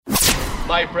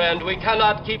My friend, we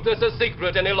cannot keep this a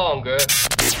secret any longer.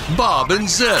 Bob and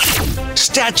Zip.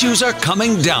 Statues are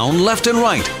coming down left and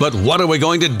right, but what are we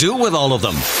going to do with all of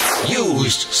them?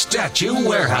 Used Statue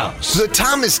Warehouse. The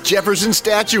Thomas Jefferson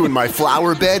statue in my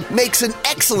flower bed makes an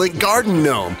excellent garden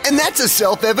gnome, and that's a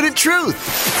self-evident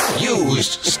truth.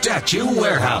 Used Statue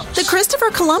Warehouse. The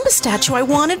Christopher Columbus statue I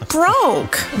wanted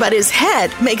broke, but his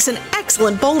head makes an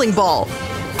excellent bowling ball.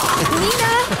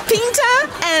 Nina, Pinta,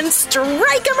 and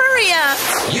Strika Maria.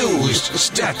 Used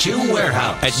Statue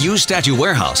Warehouse. At Used Statue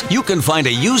Warehouse, you can find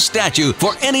a used statue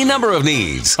for any number of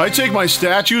needs. I take my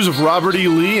statues of Robert E.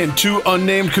 Lee and 2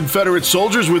 unnamed Confederate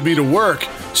soldiers with me to work,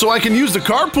 so I can use the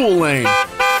carpool lane.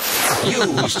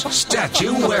 Used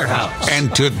Statue Warehouse.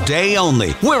 And today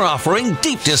only, we're offering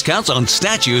deep discounts on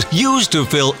statues used to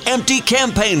fill empty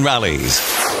campaign rallies.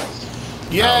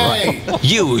 Yay!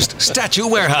 Used Statue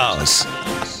Warehouse.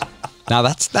 Now,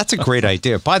 that's a great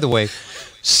idea. By the way,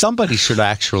 somebody should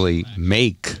actually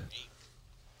make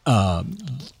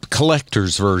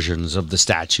collector's versions of the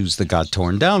statues that got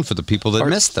torn down for the people that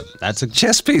missed them. That's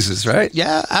chess pieces, right?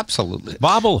 Yeah, absolutely.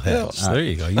 Bobbleheads. There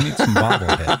you go. You need some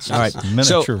bobbleheads. All right.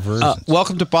 Miniature versions.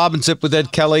 Welcome to Bob and Zip with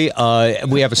Ed Kelly.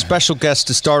 We have a special guest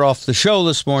to start off the show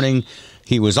this morning.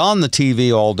 He was on the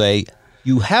TV all day.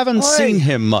 You haven't seen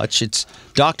him much. It's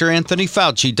Dr. Anthony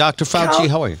Fauci. Dr. Fauci,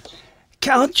 how are you?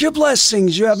 Count your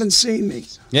blessings. You haven't seen me.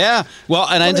 Yeah. Well,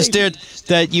 and I understand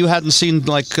that you hadn't seen,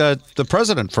 the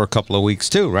president for a couple of weeks,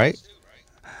 too, right?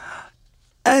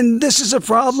 And this is a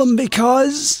problem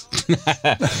because...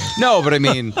 No, but I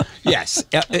mean, yes.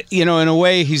 In a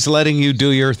way, he's letting you do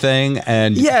your thing.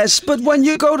 And yes, but when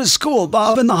you go to school,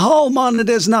 Bob, and the hall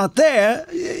monitor's not there,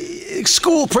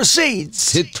 school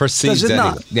proceeds. It proceeds Does it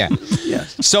anyway. not? Yeah.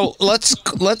 Yes. So let's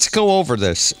go over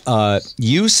this.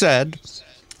 You said,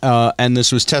 and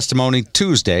this was testimony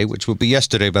Tuesday, which will be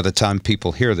yesterday by the time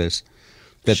people hear this,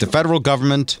 that the federal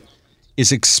government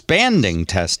is expanding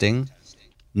testing,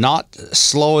 not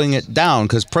slowing it down,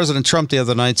 because President Trump the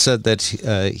other night said that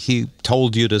he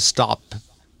told you to stop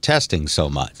testing so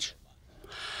much.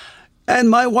 And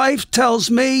my wife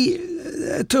tells me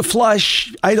to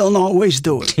flush. I don't always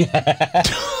do it.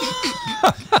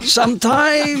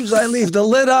 Sometimes I leave the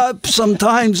lid up.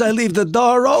 Sometimes I leave the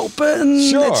door open.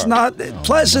 Sure. It's not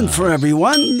pleasant for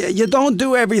everyone. You don't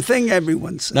do everything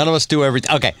everyone says. None of us do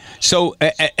everything. Okay, so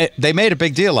they made a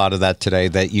big deal out of that today,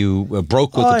 that you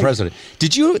broke with the president.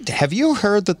 Have you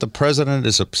heard that the president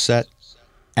is upset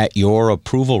at your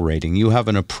approval rating? You have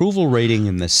an approval rating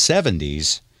in the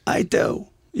 70s. I do,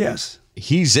 yes.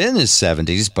 He's in his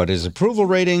 70s, but his approval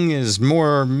rating is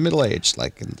more middle-aged.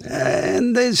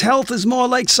 And his health is more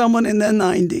like someone in their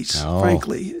 90s,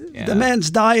 frankly. Yeah. The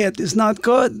man's diet is not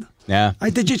good. Yeah.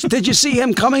 Did you see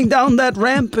him coming down that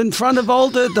ramp in front of all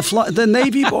the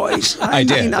Navy boys? I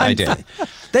did.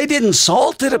 They didn't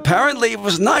salt it. Apparently, it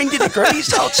was 90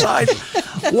 degrees outside.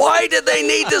 Why did they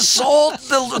need to salt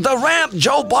the ramp?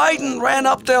 Joe Biden ran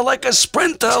up there like a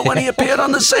sprinter when he appeared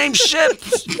on the same ship.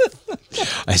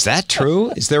 Is that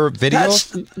true? Is there a video?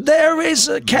 There is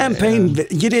a campaign.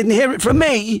 You didn't hear it from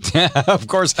me. Of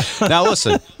course. Now,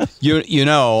 listen, you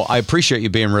know, I appreciate you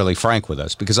being really frank with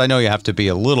us, because I know you have to be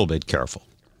a little bit careful.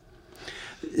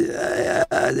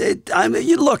 The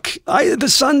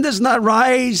sun does not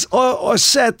rise or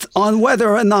set on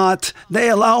whether or not they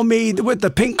allow me with the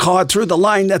pink card through the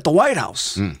line at the White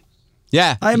House. Mm.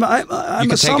 Yeah. I'm you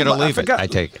can take it or leave it, I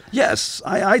take it. Yes.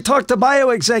 I talk to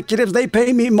bioexecutives. They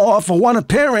pay me more for one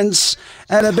appearance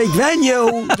at a big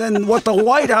venue than what the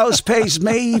White House pays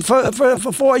me for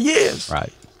 4 years.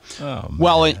 Right. Oh,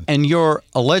 well, and you're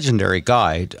a legendary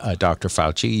guy, Dr.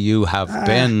 Fauci. You have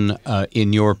been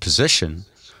in your position,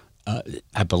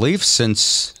 I believe,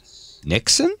 since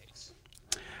Nixon?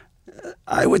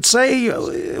 I would say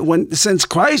since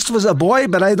Christ was a boy,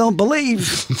 but I don't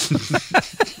believe.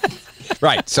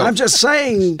 Right. So I'm just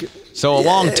saying. So a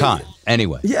long time,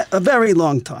 anyway. Yeah, a very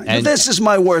long time. And this is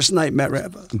my worst nightmare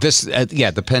ever.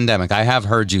 The pandemic. I have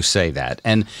heard you say that.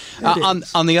 And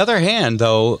on the other hand,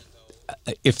 though,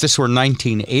 if this were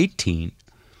 1918,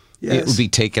 it would be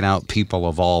taking out people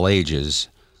of all ages.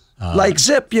 Like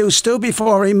Zip used to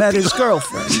before he met his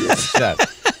girlfriend.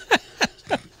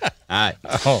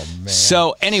 Oh, man.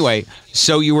 So anyway,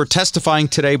 you were testifying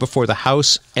today before the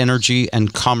House Energy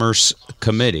and Commerce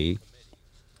Committee.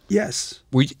 Yes.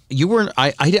 You weren't.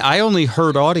 I only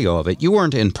heard audio of it. You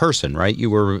weren't in person, right?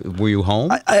 Were you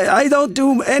home? I don't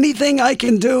do anything I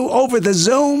can do over the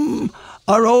Zoom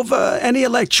or over any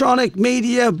electronic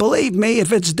media. Believe me,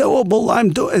 if it's doable, I'm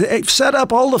doing. Set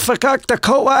up all the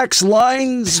coax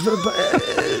lines.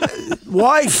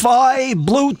 Wi-Fi,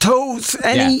 Bluetooth,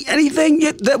 anything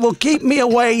that will keep me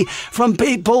away from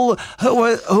people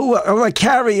who are a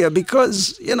carrier,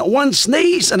 because one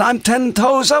sneeze and I'm 10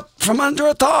 toes up from under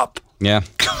a top. Yeah.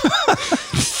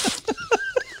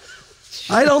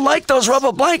 I don't like those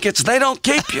rubber blankets. They don't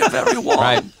keep you very warm.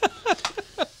 Right.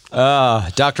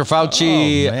 Dr.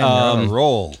 Fauci, you're on a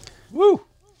roll. Woo.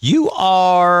 You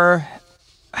are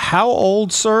how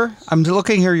old, sir? I'm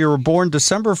looking here. You were born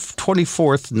December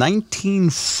 24th,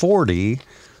 1940.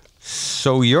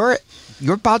 So you're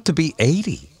about to be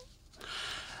 80.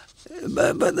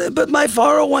 But my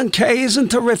 401k is in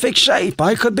terrific shape.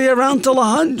 I could be around till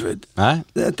 100 Huh?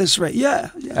 at this rate. Yeah.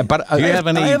 But Do you have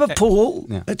any? I have a pool.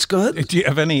 Yeah. It's good. Do you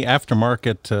have any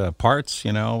aftermarket parts?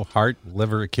 Heart,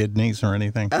 liver, kidneys, or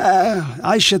anything?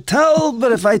 I should tell,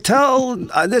 but if I tell,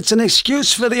 it's an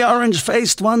excuse for the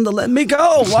orange-faced one to let me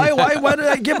go. Why did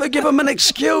I give him an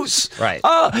excuse? Right.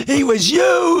 He was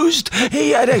used.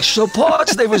 He had extra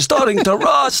parts. They were starting to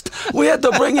rust. We had to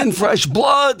bring in fresh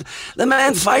blood. The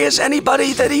man fires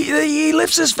anybody that he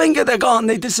lifts his finger, they're gone.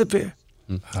 They disappear.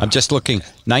 I'm just looking.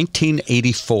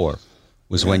 1984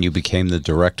 was when you became the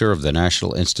director of the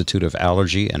National Institute of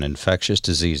Allergy and Infectious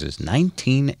Diseases.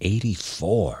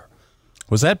 1984.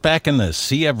 Was that back in the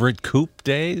C. Everett Koop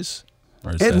days?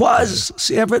 Or is It that- was.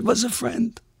 See, Everett was a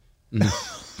friend.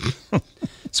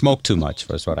 Smoked too much,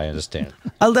 that's what I understand.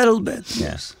 A little bit.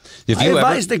 Yes. I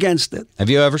advised against it. Have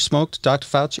you ever smoked, Dr.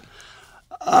 Fauci?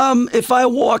 If I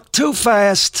walk too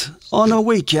fast on a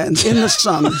weekend in the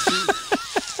sun,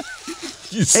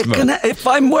 if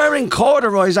I'm wearing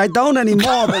corduroys, I don't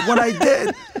anymore, but when I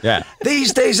did, Yeah.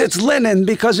 these days it's linen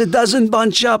because it doesn't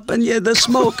bunch up, and the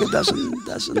smoke, it doesn't.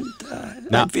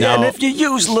 And if you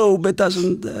use lube, it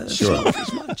doesn't smoke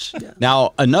as much. Yeah.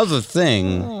 Now, another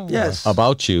thing Yes.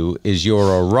 about you is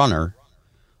you're a runner.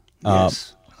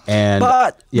 Yes.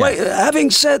 But wait, having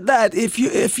said that, if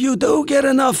you do get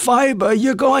enough fiber,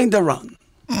 you're going to run.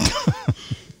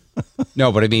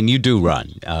 No, but I mean, you do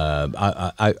run.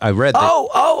 I read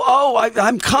that.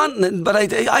 I'm continent, but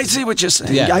I see what you're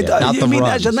saying. Yeah, not you the mean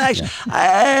runs. as an action?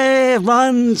 I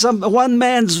run. One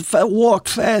man's walk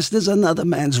fast is another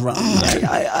man's run.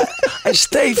 I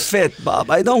stay fit, Bob.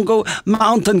 I don't go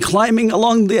mountain climbing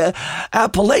along the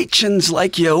Appalachians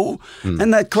like you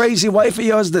and that crazy wife of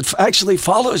yours that actually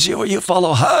follows you, or you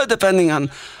follow her, depending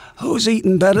on who's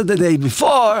eaten better the day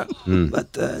before.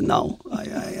 But no,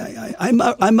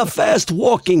 I'm a fast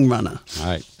walking runner. All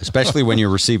right. Especially when you're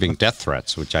receiving death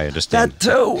threats, which I understand. That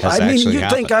too. has I mean, actually you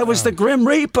think happened. I was the Grim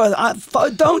Reaper.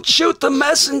 Don't shoot the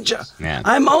messenger. Yeah.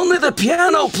 I'm only the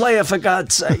piano player, for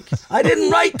God's sake. I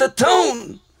didn't write the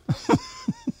tune.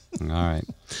 All right.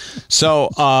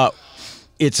 So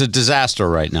it's a disaster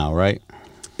right now, right?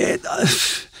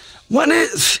 When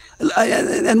is...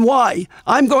 And why?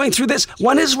 I'm going through this.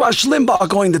 When is Rush Limbaugh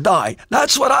going to die?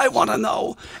 That's what I want to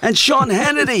know. And Sean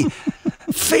Hannity,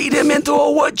 feed him into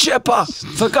a wood chipper,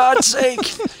 for God's sake.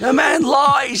 The man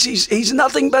lies. He's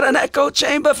nothing but an echo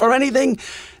chamber for anything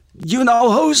you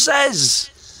know who says.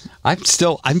 I'm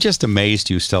just amazed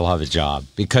you still have a job,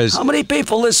 because How many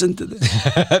people listen to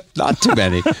this? not too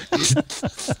many.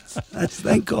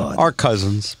 Thank God. Our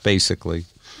cousins, basically.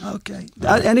 Okay.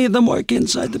 Any of them work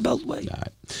inside the Beltway?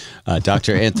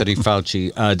 Dr. Anthony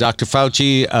Fauci. Dr.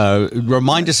 Fauci,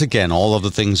 remind us again all of the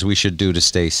things we should do to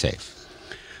stay safe.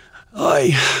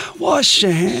 Wash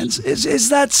your hands. Is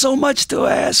that so much to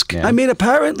ask? Yeah. I mean,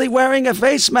 apparently wearing a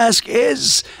face mask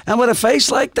is. And with a face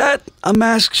like that, a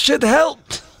mask should help.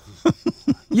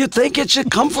 You'd think it should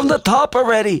come from the top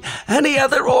already. Any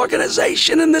other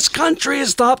organization in this country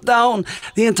is top down.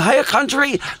 The entire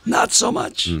country, not so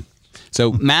much.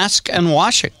 So mask and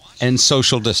washing and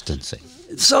social distancing.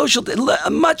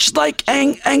 Much like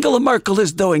Angela Merkel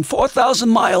is doing. 4,000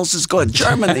 miles is good.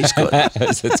 Germany's good.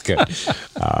 That's good.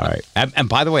 All right. And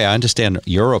by the way, I understand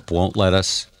Europe won't let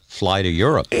us fly to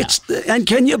Europe now. And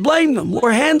can you blame them?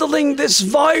 We're handling this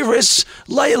virus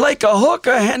like a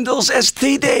hooker handles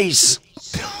STDs.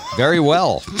 Very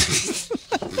well.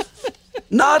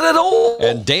 Not at all.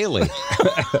 And daily.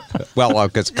 Well,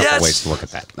 I've got a couple ways to look at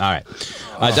that. All right.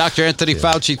 Dr. Anthony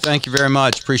Fauci, thank you very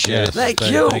much. Appreciate it. Thank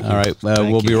you. All right.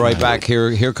 We'll be right back.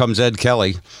 Here comes Ed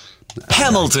Kelly.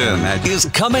 Hamilton is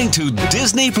coming to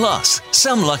Disney Plus.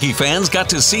 Some lucky fans got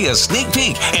to see a sneak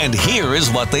peek, and here is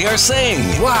what they are saying.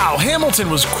 Wow, Hamilton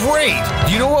was great.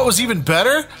 You know what was even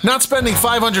better? Not spending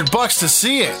 $500 to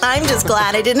see it. I'm just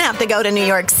glad I didn't have to go to New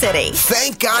York City.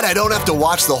 Thank God I don't have to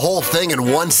watch the whole thing in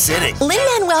one sitting.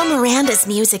 Lin-Manuel Miranda's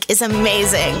music is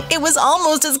amazing. It was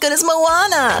almost as good as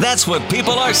Moana. That's what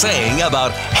people are saying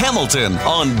about Hamilton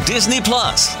on Disney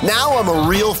Plus. Now I'm a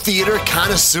real theater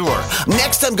connoisseur.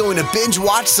 Next I'm going to to binge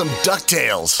watch some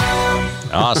DuckTales.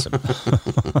 Awesome.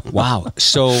 Wow.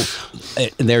 So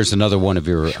there's another one of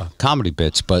your comedy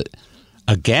bits, but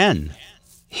again,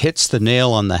 hits the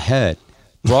nail on the head.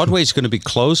 Broadway's going to be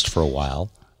closed for a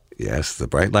while. Yes, the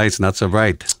bright lights, not so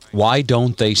bright. Why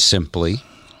don't they simply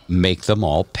make them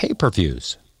all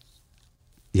pay-per-views?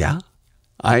 Yeah.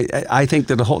 I think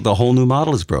that the whole new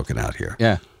model is broken out here.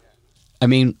 Yeah. I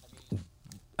mean,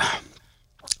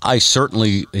 I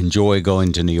certainly enjoy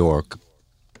going to New York,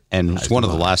 and it's one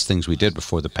of the last things we did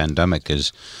before the pandemic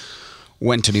is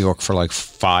went to New York for like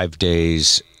 5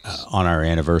 days on our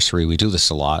anniversary. We do this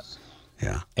a lot.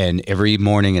 Yeah. And every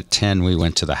morning at 10, we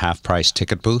went to the half-price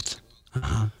ticket booth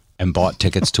and bought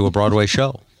tickets to a Broadway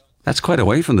show. That's quite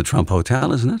away from the Trump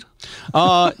Hotel, isn't it?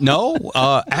 No.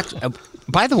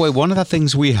 By the way, one of the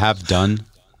things we have done,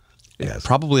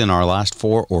 probably in our last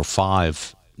 4 or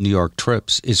 5 New York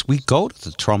trips, is we go to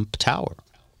the Trump Tower.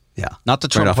 Yeah. Not the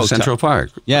Trump right off Hotel. of Central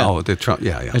Park. Yeah. Oh, the Trump.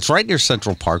 Yeah, yeah. It's right near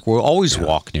Central Park. We'll always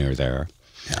walk near there.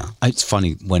 Yeah. It's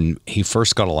funny, when he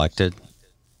first got elected,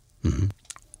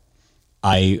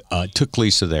 I took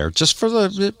Lisa there just for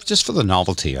the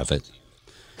novelty of it.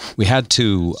 We had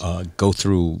to go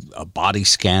through body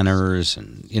scanners,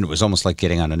 and it was almost like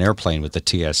getting on an airplane with the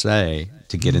TSA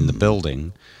to get in the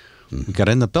building. We got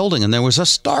in the building, and there was a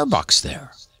Starbucks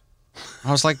there.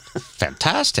 I was like,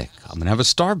 fantastic! I'm gonna have a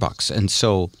Starbucks. And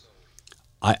so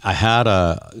I had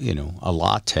a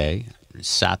latte,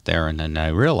 sat there, and then I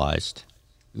realized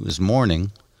it was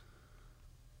morning.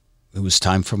 It was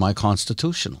time for my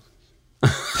constitutional.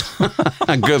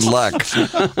 Good luck.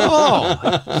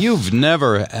 Oh, you've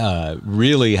never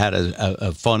really had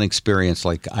a fun experience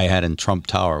like I had in Trump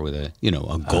Tower with a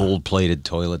gold-plated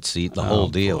toilet seat, the whole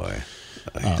deal. Boy.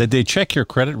 Did they check your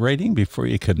credit rating before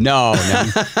you could? No.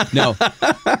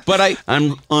 But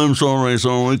I'm sorry,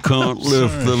 so we can't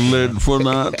lift the lid for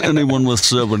that. Anyone with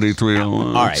 73 hours.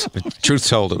 All right, but truth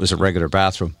told, it was a regular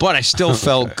bathroom. But I still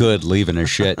felt good leaving a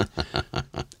shit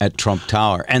at Trump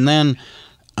Tower. And then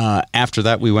after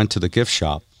that, we went to the gift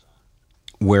shop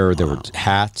where there were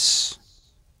hats,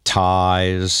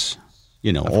 ties,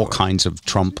 all kinds of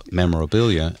Trump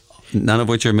memorabilia. None of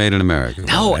which are made in America.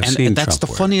 No, I've and seen that's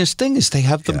Trump the funniest thing is they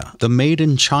have the Made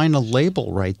in China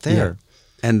label right there.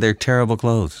 Yeah. And they're terrible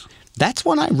clothes. That's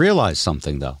when I realized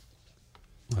something, though.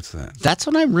 What's that? That's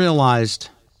when I realized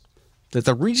that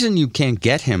the reason you can't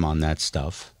get him on that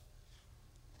stuff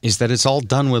is that it's all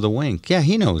done with a wink. Yeah,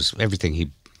 he knows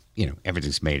everything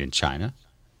everything's made in China.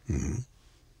 Mm-hmm.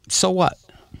 So what?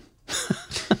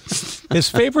 His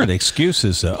favorite excuse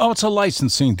is, it's a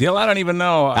licensing deal. I don't even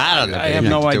know. I don't know. I have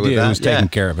no idea who's taking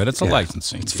care of it. It's a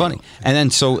licensing It's deal. funny. And then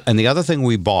and the other thing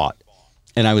we bought,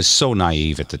 and I was so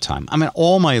naive at the time. I mean,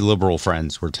 all my liberal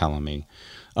friends were telling me,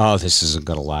 oh, this isn't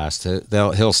going to last.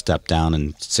 He'll step down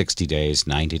in 60 days,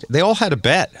 90 days. They all had a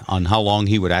bet on how long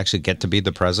he would actually get to be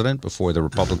the president before the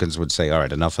Republicans would say, all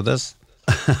right, enough of this.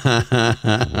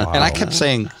 And I kept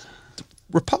saying,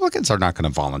 Republicans are not going to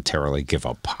voluntarily give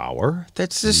up power.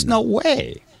 That's just no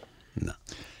way. No.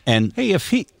 And hey,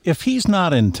 if he's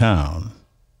not in town,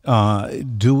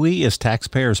 do we as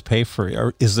taxpayers pay for it?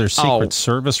 Or is there Secret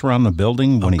Service around the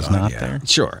building when he's not there?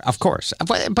 Sure, of course.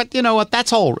 But you know what?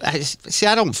 That's all. See,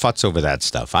 I don't futz over that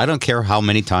stuff. I don't care how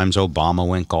many times Obama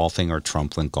went golfing or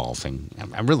Trump went golfing.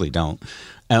 I really don't.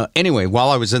 Anyway, while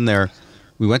I was in there,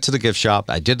 we went to the gift shop.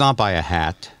 I did not buy a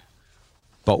hat,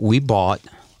 but we bought.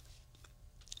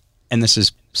 And this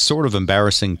is sort of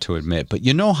embarrassing to admit, but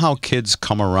you know how kids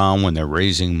come around when they're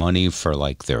raising money for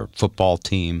like their football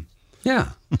team?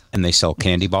 Yeah. And they sell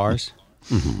candy bars?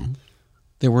 Mm-hmm.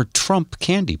 There were Trump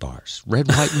candy bars, red,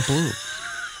 white, and blue.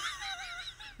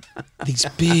 These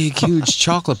big, huge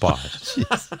chocolate bars.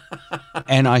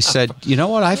 And I said, you know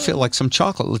what? I feel like some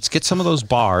chocolate. Let's get some of those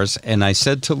bars. And I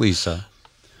said to Lisa,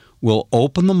 we'll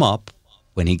open them up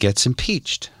when he gets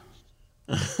impeached.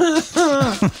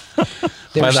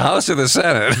 By the House or the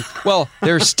Senate? Well,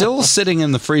 they're still sitting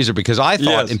in the freezer because I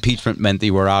thought impeachment meant they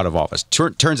were out of office.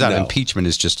 Turns out impeachment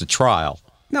is just a trial.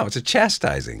 No, it's a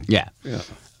chastising. Yeah.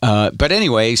 But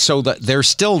anyway, so they're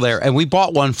still there. And we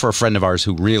bought one for a friend of ours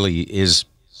who really is,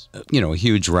 a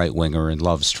huge right-winger and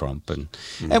loves Trump. And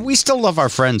we still love our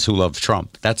friends who love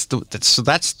Trump. That's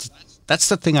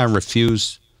the thing I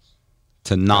refuse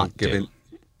to not do.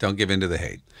 Don't give in to the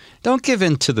hate. Don't give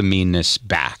in to the meanness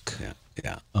back. Yeah.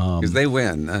 Because they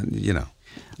win,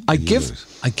 I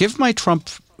give my Trump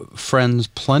friends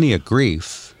plenty of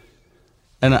grief,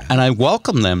 and I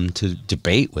welcome them to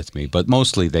debate with me, but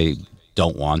mostly they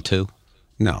don't want to.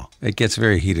 No, it gets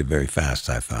very heated very fast,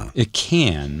 I found. It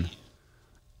can.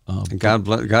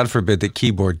 God forbid that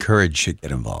keyboard courage should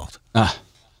get involved.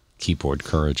 Keyboard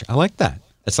courage. I like that.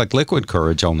 It's like liquid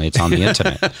courage, only it's on the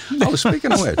internet. Oh,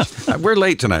 speaking of which, we're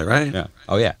late tonight, right? Yeah.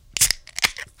 Oh, yeah.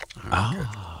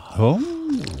 Oh.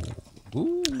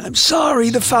 I'm sorry,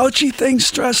 the Fauci thing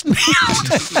stressed me.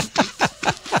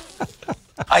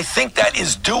 I think that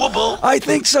is doable. I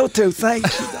think so too.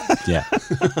 Thanks. Yeah.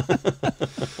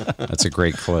 That's a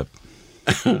great clip.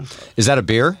 Is that a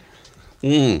beer?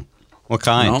 What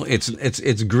kind? No,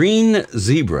 it's green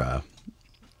zebra.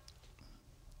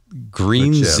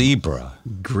 Green zebra.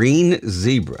 Green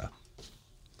zebra.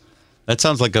 That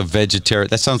sounds like a vegetarian.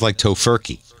 That sounds like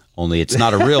tofurkey. Only it's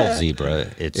not a real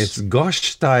zebra. It's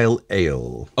Gosh style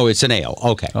ale. Oh, it's an ale.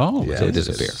 Okay. Oh, so it is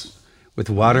a beer. With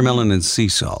watermelon and sea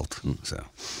salt. So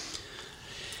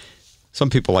some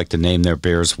people like to name their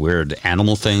beers weird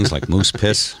animal things like moose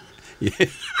piss.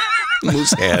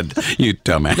 Moose head, you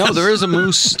dumbass. No, there is a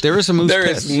moose. There is a moose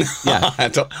piss. There is not. Yeah.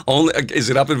 Only, is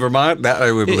it up in Vermont? That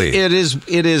I would believe.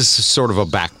 It is sort of a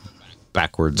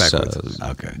backwards.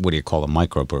 Okay. What do you call a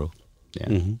microbrew? Yeah.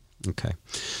 Mm-hmm. Okay.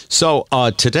 So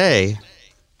today,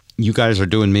 you guys are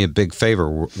doing me a big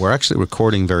favor. We're actually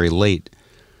recording very late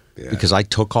because I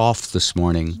took off this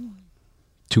morning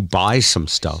to buy some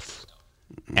stuff,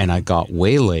 and I got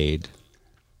waylaid,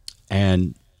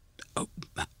 and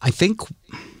I think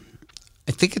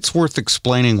it's worth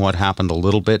explaining what happened a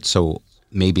little bit, so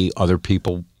maybe other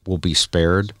people will be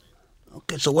spared.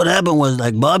 Okay, so what happened was,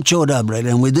 like, Bob showed up, right,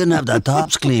 and we didn't have the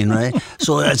tops clean, right?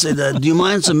 So I said, do you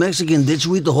mind some Mexican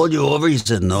ditchweed to hold you over? He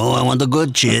said, no, I want the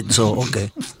good shit. So,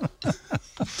 okay.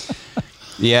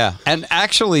 Yeah, and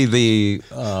actually the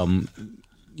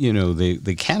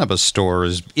cannabis store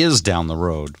is down the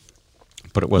road,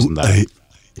 but it wasn't that.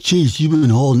 Jeez, you've been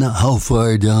holding out how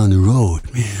far down the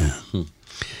road, man?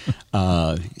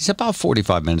 He's about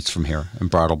 45 minutes from here in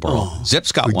Brattleboro.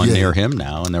 Zip's got one near him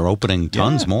now, and they're opening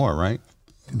tons more, right?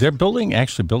 They're building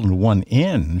one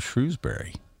in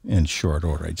Shrewsbury in short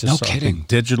order. I just saw a big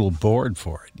digital board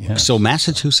for it. Yeah. So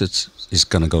Massachusetts is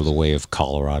going to go the way of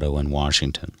Colorado and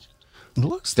Washington. It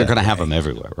looks They're that going to way. have them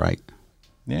everywhere, right?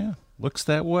 Yeah, looks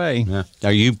that way. Yeah.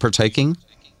 Are you partaking?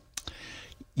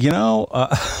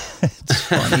 It's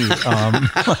funny.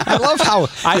 I love how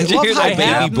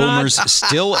baby boomers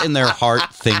still in their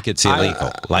heart think it's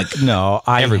illegal. I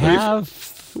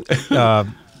have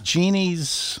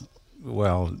Jeannie's,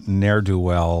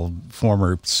 ne'er-do-well,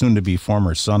 soon-to-be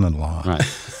former son-in-law,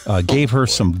 gave her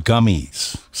some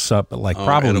gummies,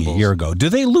 probably edibles. a year ago. Do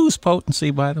they lose potency,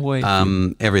 by the way?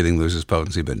 Everything loses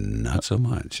potency, but not so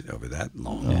much over that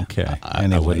long. Okay. I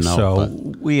Anyway, wouldn't know, so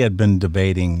we had been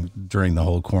debating during the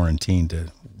whole quarantine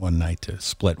one night to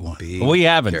split one. But we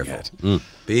haven't yet.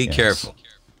 Be careful.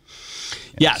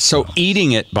 Yeah, so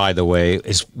eating it, by the way,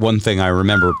 is one thing I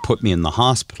remember put me in the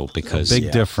hospital because big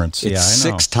difference. It's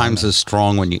 6 times as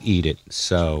strong when you eat it.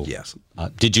 So, yes.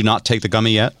 Did you not take the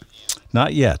gummy yet?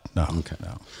 Not yet. No. Okay.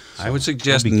 No. I would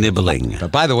suggest nibbling.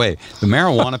 But by the way, the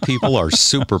marijuana people are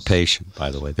super patient, by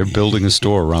the way. They're building a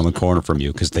store around the corner from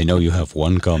you because they know you have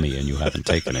one gummy and you haven't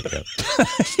taken it yet.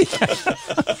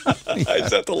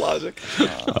 Is that the logic?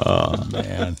 Oh,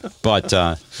 man. But,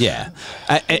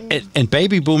 and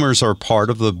baby boomers are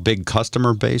part of the big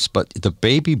customer base, but the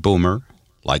baby boomer,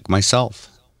 like myself,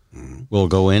 will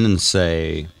go in and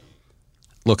say,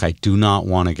 look, I do not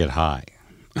want to get high.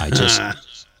 I just...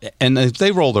 And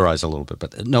they roll their eyes a little bit,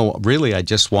 but no, really, I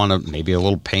just want maybe a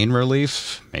little pain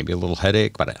relief, maybe a little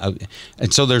headache.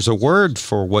 And so there's a word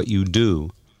for what you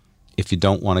do if you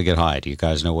don't want to get high. Do you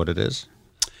guys know what it is?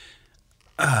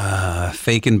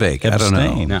 Fake and bake. Abstain. I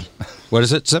don't know. Yeah. What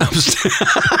is it? Zip?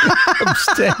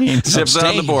 Abstain. Zip's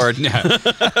on the board. Yeah.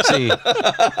 See,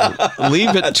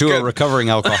 leave it to a recovering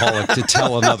alcoholic to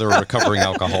tell another recovering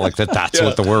alcoholic that's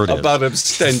what the word is. About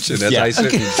abstention as I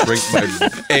sit and drink my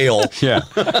ale. Yeah.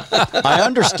 I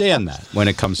understand that when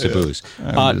it comes to booze.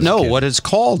 No, what it's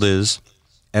called is,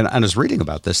 and I was reading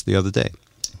about this the other day,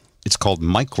 it's called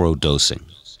microdosing.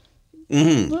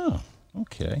 Mm-hmm. Oh.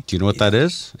 Okay. Do you know what that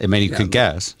is? I mean, you could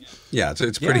guess. Yeah,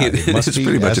 it's pretty. It's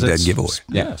pretty much a dead giveaway.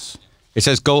 Yes. It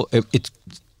says go.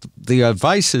 The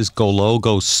advice is go low,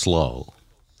 go slow.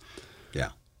 Yeah.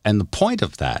 And the point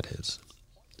of that is,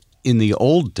 in the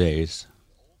old days,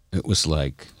 it was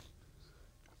like,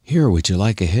 here, would you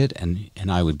like a hit? And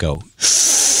I would go.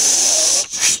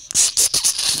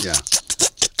 Yeah.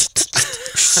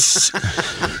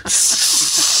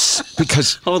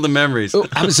 Because the memories.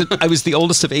 I was the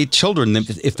oldest of 8 children.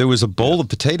 If there was a bowl of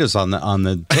potatoes on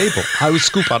the table, I would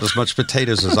scoop out as much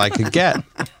potatoes as I could get.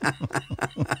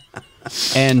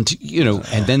 And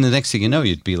and then the next thing you know,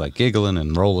 you'd be like giggling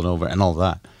and rolling over and all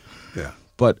that. Yeah.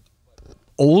 But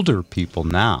older people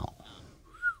now,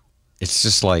 it's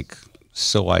just like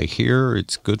So I hear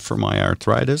it's good for my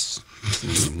arthritis.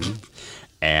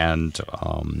 And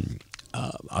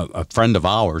a friend of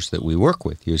ours that we work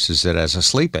with uses it as a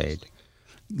sleep aid.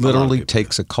 Literally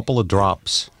takes a couple of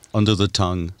drops under the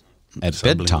tongue at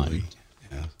bedtime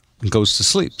and goes to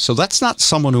sleep. So that's not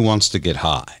someone who wants to get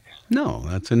high. No,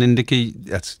 that's an indica.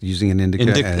 That's using an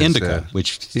indica. Indica,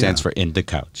 which stands for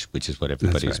Indicouch, which is what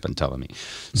everybody's been telling me.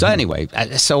 So anyway,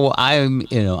 so I'm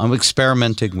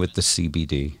experimenting with the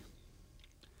CBD,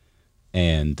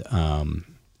 and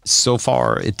so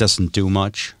far it doesn't do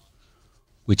much,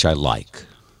 which I like.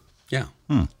 Yeah.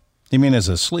 You mean as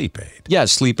a sleep aid? Yeah,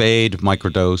 sleep aid,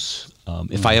 microdose.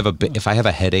 If I have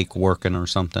a headache working or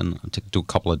something, I do a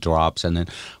couple of drops, and then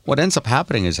what ends up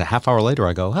happening is a half hour later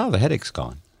I go, oh, the headache's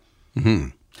gone. Mm-hmm.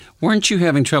 Weren't you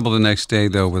having trouble the next day,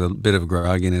 though, with a bit of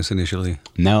grogginess initially?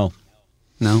 No.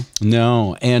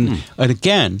 And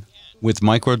again, with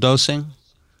microdosing,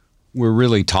 we're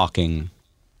really talking,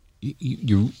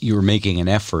 you're making an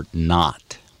effort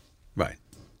not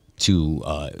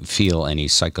to feel any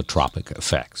psychotropic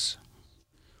effects.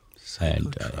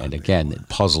 And again, it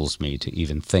puzzles me to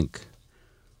even think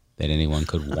that anyone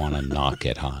could want to not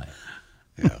get high.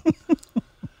 Yeah.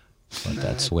 But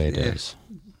that's the way it is.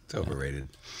 It's overrated.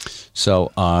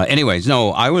 So anyways,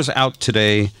 no, I was out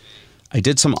today. I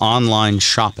did some online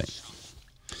shopping.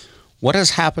 What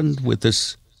has happened with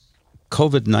this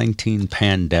COVID-19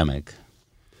 pandemic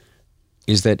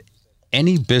is that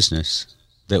any business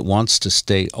that wants to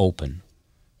stay open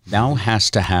now has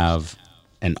to have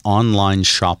an online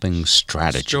shopping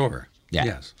strategy. Sure. Yeah.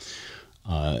 Yes.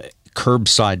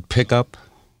 Curbside pickup,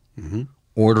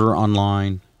 order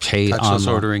online, pay touchless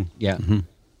online. Ordering. Yeah.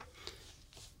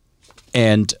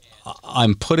 And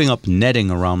I'm putting up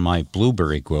netting around my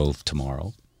blueberry grove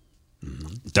tomorrow.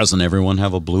 Doesn't everyone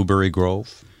have a blueberry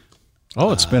grove?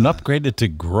 Oh, it's been upgraded to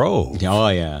grove. Oh,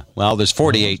 yeah. Well, there's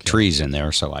 48 trees in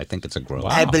there, so I think it's a grove.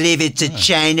 I believe it's a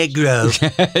China grove.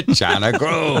 China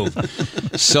grove.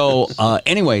 So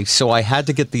anyway, so I had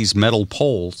to get these metal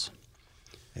poles,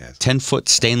 10-foot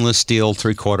stainless steel,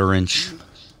 3/4 inch,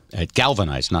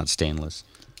 galvanized, not stainless.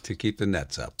 To keep the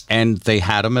nets up. And they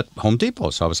had them at Home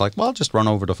Depot. So I was like, well, I'll just run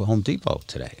over to Home Depot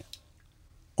today.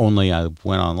 Only I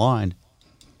went online,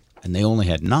 and they only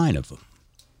had 9 of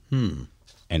them.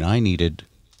 And I needed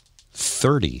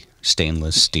 30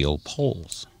 stainless steel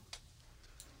poles.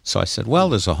 So I said, well,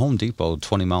 there's a Home Depot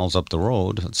 20 miles up the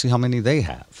road. Let's see how many they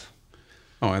have.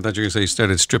 Oh, I thought you were going to say you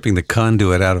started stripping the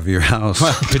conduit out of your house.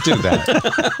 Well, could do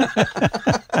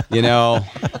that. You know,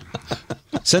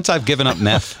 since I've given up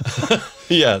meth.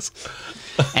 Yes.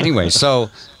 Anyway, so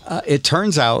it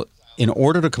turns out in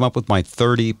order to come up with my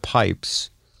 30 pipes,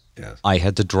 I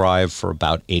had to drive for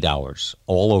about 8 hours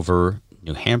all over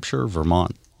New Hampshire,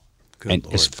 Vermont, and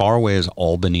as far away as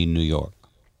Albany, New York.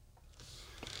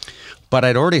 But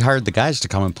I'd already hired the guys to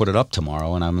come and put it up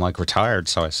tomorrow, and I'm like retired,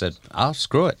 so I said, "Oh,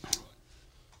 screw it.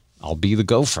 I'll be the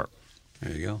gopher."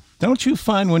 There you go. Don't you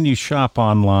find when you shop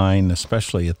online,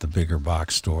 especially at the bigger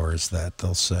box stores, that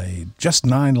they'll say just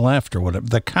 9 left or whatever?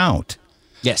 The count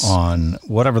on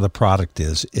whatever the product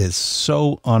is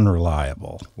so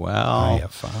unreliable. Well, I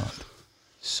have found.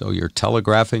 So you're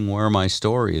telegraphing where my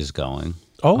story is going.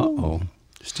 Oh.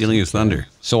 Stealing his thunder.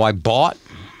 So I bought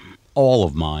all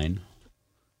of mine,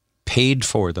 paid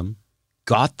for them,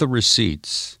 got the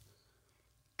receipts,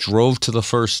 drove to the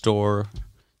first store,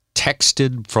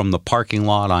 texted from the parking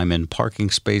lot, I'm in parking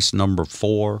space number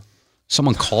 4.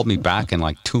 Someone called me back in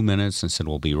like 2 minutes and said,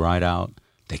 we'll be right out.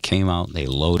 They came out, they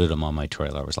loaded them on my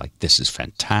trailer. I was like, this is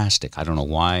fantastic. I don't know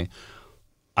why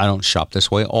I don't shop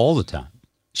this way all the time.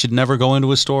 Should never go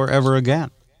into a store ever again.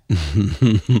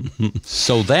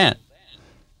 So then,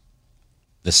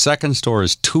 the second store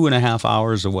is 2.5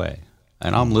 hours away.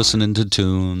 And I'm listening to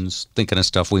tunes, thinking of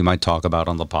stuff we might talk about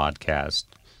on the podcast.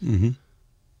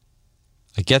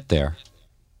 I get there.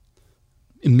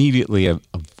 Immediately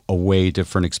a way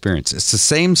different experience. It's the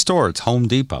same store. It's Home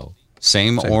Depot.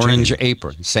 Same orange chain.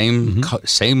 Apron. Same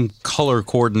same color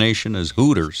coordination as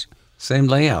Hooters. Same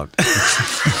layout.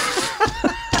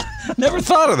 Never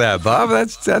thought of that, Bob.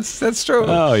 That's true.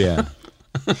 Oh, yeah.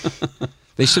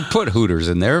 They should put Hooters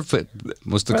in there. If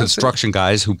most of the construction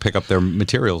guys who pick up their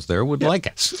materials there would like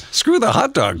it. Screw the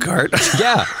hot dog cart.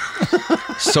 Yeah.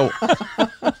 So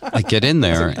I get in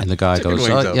there, and the guy goes,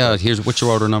 yeah, here's what's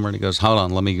your order number? And he goes, hold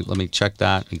on, let me check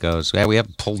that. He goes, yeah, we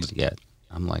haven't pulled it yet.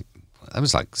 I'm like, that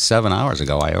was like 7 hours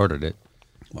ago I ordered it.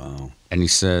 Wow. And he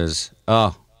says,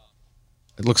 oh,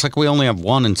 it looks like we only have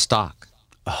 1 in stock.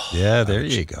 Oh, yeah, there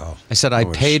you go. I said, I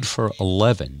paid for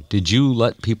 11. Did you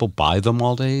let people buy them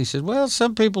all day? He said, well,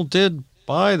 some people did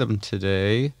buy them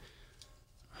today.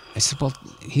 I said, well,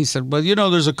 he said, well,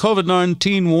 there's a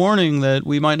COVID-19 warning that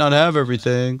we might not have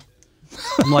everything.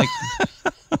 I'm like,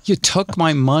 you took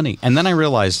my money. And then I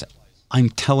realized I'm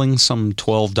telling some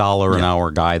 $12 an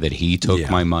hour guy that he took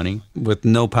my money. With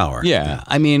no power. Yeah.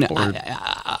 I mean,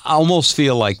 I almost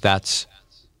feel like that's,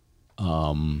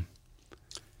 what's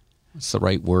the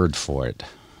right word for it?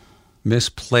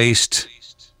 Misplaced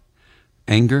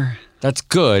anger? That's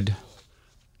good.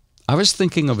 I was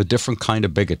thinking of a different kind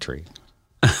of bigotry.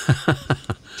 Do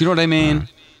you know what I mean?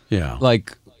 Yeah.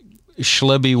 Like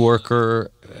schlebby worker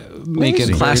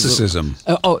making classicism.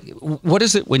 What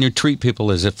is it when you treat people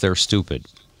as if they're stupid?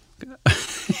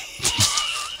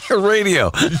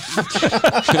 Radio.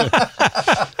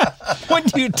 When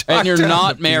you talk and you're to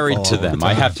not the married to people all them, the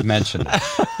I time. have to mention it.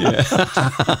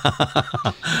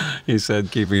 He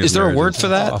said, keeping his Is there a marriage word for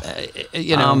that?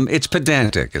 It's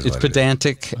pedantic. It's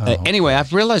pedantic. Anyway,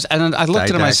 I've realized, and I looked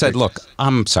at him. I said, "Look,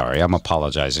 I'm sorry. I'm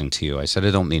apologizing to you." I said,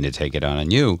 "I don't mean to take it out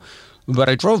on you, but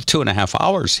I drove 2.5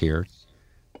 hours here,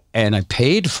 and I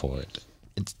paid for it.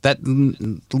 That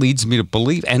leads me to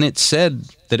believe." And it said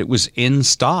that it was in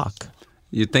stock.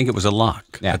 You'd think it was a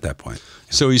lock at that point.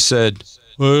 So he said,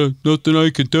 Well, nothing I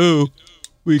can do.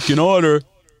 We can order.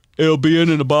 It'll be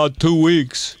in about 2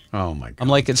 weeks. Oh, my God. I'm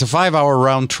like, it's a 5-hour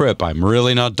round trip. I'm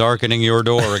really not darkening your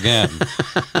door again. He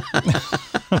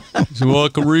said, well, I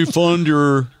can refund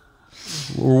your,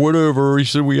 or whatever. He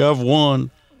said, we have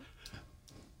one.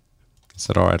 I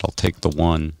said, all right, I'll take the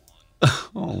one.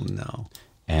 Oh, no.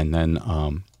 And then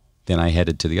I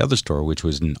headed to the other store, which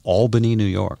was in Albany, New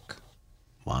York.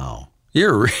 Wow.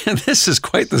 This is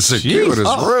quite the circuitous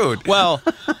route. Well,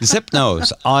 Zip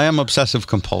knows I am obsessive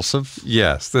compulsive.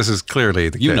 Yes, this is clearly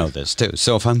the case. You know this too.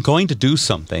 So if I'm going to do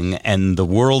something and the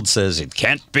world says it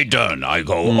can't be done, I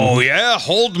go, oh yeah,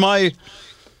 hold my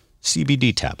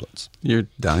CBD tablets. You're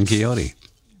Don Quixote.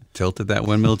 Tilted that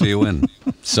windmill till you win.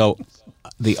 So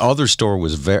the other store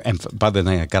was very, and by the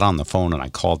way, I got on the phone and I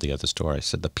called the other store. I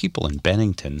said, the people in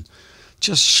Bennington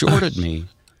just shorted me.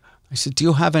 I said, do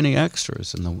you have any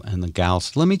extras? And the gal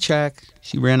said, let me check.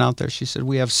 She ran out there. She said,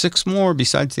 we have 6 more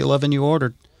besides the 11 you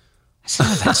ordered. I said,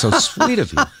 oh, that's so sweet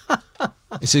of you.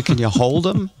 I said, can you hold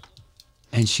them?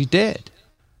 And she did.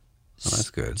 Oh, that's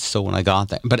good. So when I got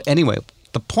that. But anyway,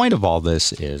 the point of all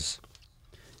this is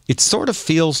it sort of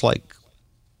feels like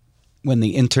when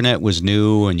the internet was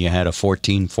new and you had a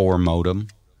 14.4 modem.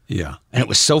 Yeah. And it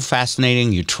was so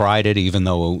fascinating. You tried it even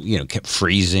though, it kept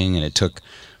freezing and it took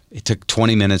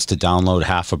 20 minutes to download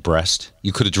half a breast.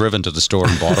 You could have driven to the store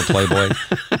and bought a Playboy.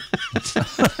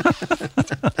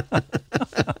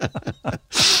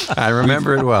 I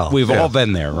remember it well. We've all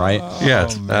been there, right?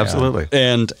 Yes, absolutely.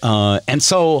 And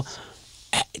so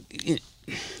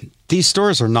these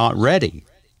stores are not ready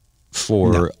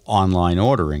for online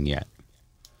ordering yet.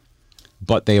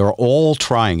 But they are all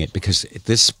trying it because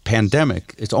this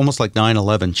pandemic, it's almost like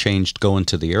 9/11 changed going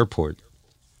to the airport.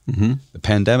 Mm-hmm. The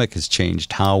pandemic has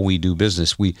changed how we do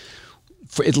business.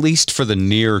 At least for the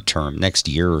near term, next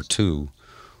year or two,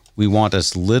 we want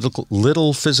as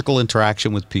little physical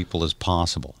interaction with people as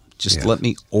possible. Just let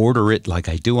me order it like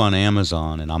I do on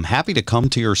Amazon, and I'm happy to come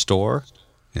to your store.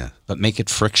 Yeah, but make it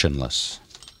frictionless.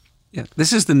 Yeah,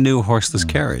 this is the new horseless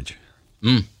carriage.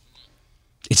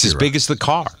 It's as big as the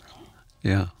car.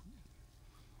 Yeah.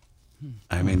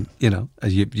 I mean, you're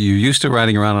used to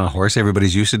riding around on a horse.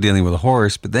 Everybody's used to dealing with a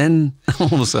horse. But then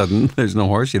all of a sudden, there's no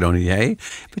horse. You don't need hay,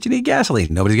 but you need gasoline.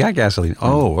 Nobody's got gasoline.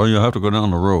 Oh, well, you have to go down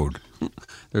the road.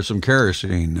 There's some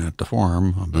kerosene at the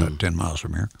farm about 10 miles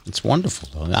from here. It's wonderful,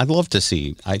 though. I'd love to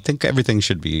see. I think everything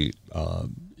should be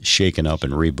shaken up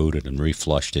and rebooted and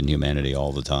reflushed in humanity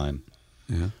all the time.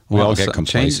 Yeah. We all get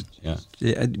complacent. Yeah,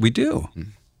 we do.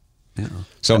 Yeah.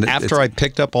 So after I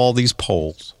picked up all these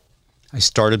poles, I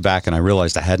started back and I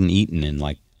realized I hadn't eaten in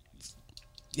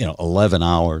 11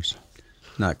 hours.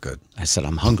 Not good. I said,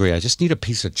 I'm hungry. I just need a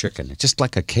piece of chicken. It's just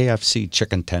like a KFC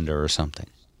chicken tender or something.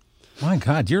 My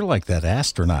God, you're like that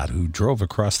astronaut who drove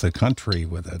across the country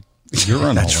with a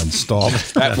urinal installed.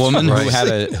 That woman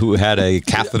who had a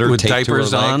catheter with taped diapers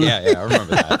to her leg. on. Yeah, I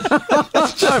remember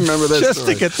that. I remember that Just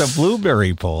story. to get the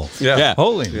blueberry pole. Yeah.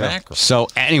 Holy mackerel. So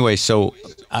anyway,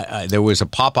 there was a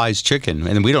Popeye's chicken,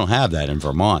 and we don't have that in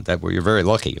Vermont. You're very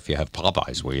lucky if you have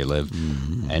Popeye's where you live.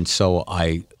 Mm-hmm. And so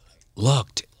I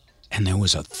looked, and there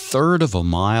was a 1/3 of a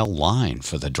mile line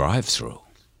for the drive-through.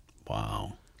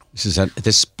 Wow.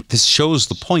 This shows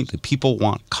the point that people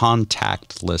want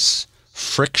contactless,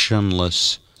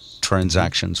 frictionless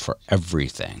transactions for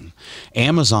everything.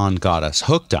 Amazon got us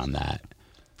hooked on that,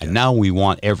 and now we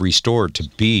want every store to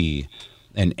be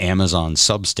an Amazon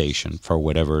substation for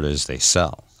whatever it is they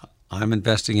sell. I'm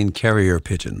investing in carrier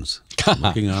pigeons.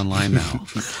 Looking online now.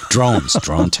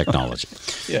 Drone technology.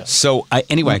 Yeah. So I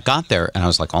got there and I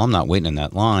was like, I'm not waiting in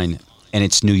that line. And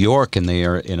it's New York and they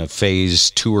are in a phase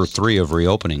 2 or 3 of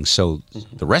reopening. So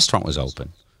the restaurant was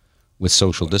open with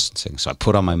social distancing. So I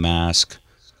put on my mask.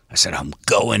 I said, I'm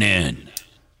going in.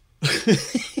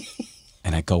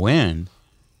 And I go in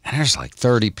and there's like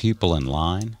 30 people in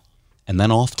line. And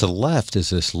then off to the left is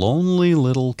this lonely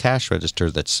little cash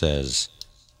register that says,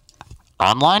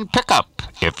 online pickup.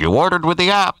 If you ordered with the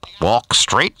app, walk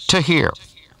straight to here.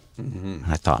 And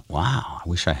I thought, wow, I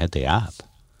wish I had the app.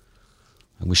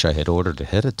 I wish I had ordered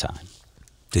ahead of time.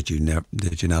 Did you not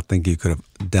think you could have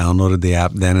downloaded the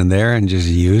app then and there and just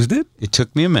used it? It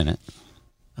took me a minute.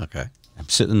 Okay. I'm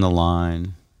sitting in the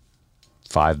line,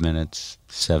 5 minutes,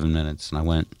 7 minutes, and I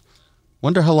went,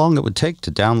 wonder how long it would take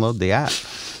to download the app.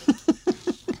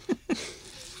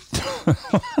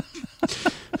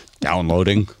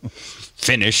 Downloading.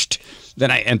 Finished.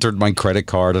 Then I entered my credit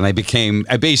card and I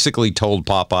basically told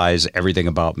Popeyes everything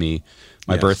about me,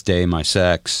 my birthday, my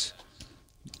sex,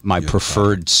 my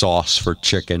preferred sauce for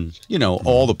chicken,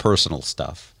 all the personal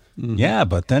stuff. Yeah,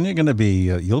 but then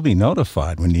you'll be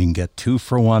notified when you can get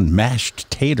 2-for-1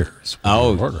 mashed taters.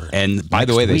 And by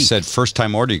the way, they said first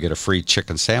time order, you get a free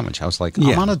chicken sandwich. I was like,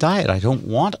 I'm on a diet. I don't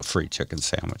want a free chicken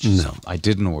sandwich. No. So I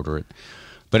didn't order it.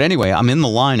 But anyway, I'm in the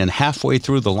line, and halfway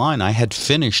through the line, I had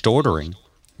finished ordering.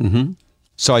 Mm-hmm.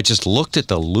 So I just looked at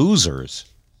the losers.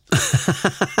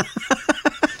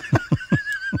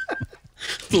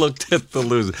 Looked at the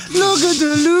losers. Look at the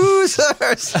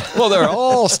losers. Well, they're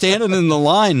all standing in the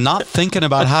line, not thinking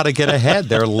about how to get ahead.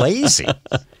 They're lazy.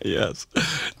 Yes.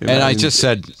 And I just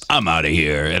said, I'm out of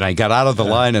here. And I got out of the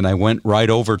line and I went right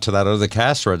over to that other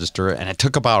cash register. And it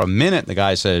took about a minute. The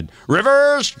guy said,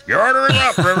 Rivers, you're ordering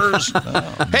up, Rivers.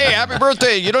 Hey, happy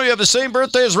birthday. You know you have the same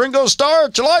birthday as Ringo Starr?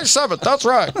 July 7th. That's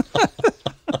right.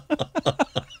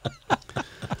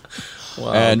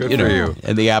 Wow, and good for you.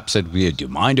 And the app said, do you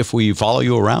mind if we follow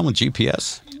you around with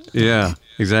GPS? Yeah,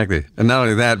 exactly. And not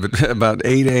only that, but about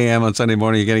 8 a.m. on Sunday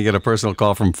morning, you're going to get a personal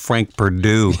call from Frank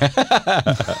Perdue.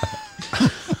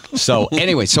 So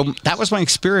anyway, that was my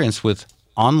experience with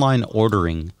online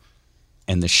ordering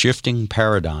and the shifting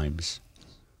paradigms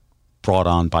brought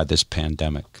on by this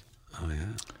pandemic. Oh,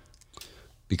 yeah.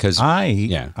 Because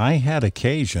I had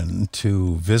occasion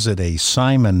to visit a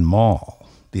Simon Mall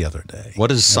the other day.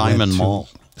 What is Simon Mall?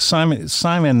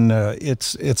 Simon,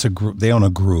 it's a group. They own a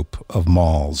group of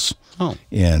malls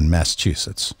in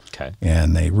Massachusetts. Okay.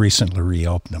 And they recently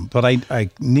reopened them. But I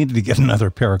needed to get another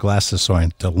pair of glasses, so I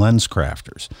went to Lens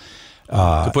Crafters.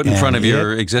 To put in front of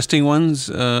your existing ones,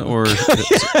 or well,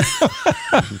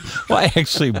 I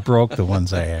actually broke the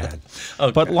ones I had.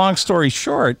 Okay. But long story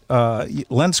short,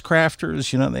 Lens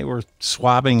Crafters, they were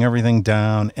swabbing everything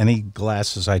down. Any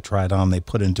glasses I tried on, they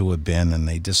put into a bin and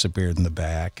they disappeared in the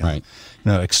back. And,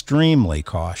 right. Extremely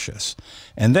cautious.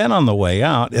 And then on the way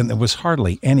out, and there was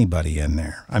hardly anybody in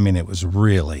there. I mean, it was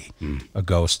really a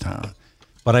ghost town.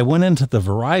 But I went into the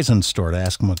Verizon store to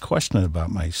ask them a question about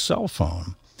my cell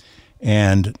phone.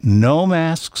 And no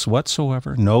masks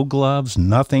whatsoever, no gloves,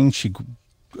 nothing. She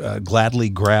gladly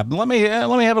grabbed. Let me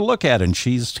have a look at it. And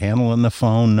she's handling the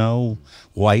phone, no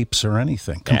wipes or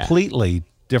anything. Completely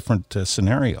different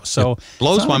scenario. So it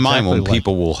blows my mind when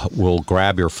people will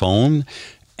grab your phone,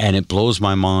 and it blows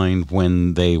my mind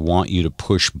when they want you to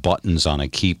push buttons on a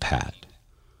keypad.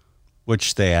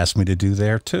 Which they asked me to do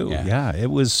there, too. Yeah,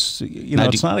 it was,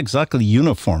 it's not exactly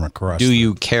uniform across. Do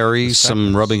you carry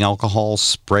some rubbing alcohol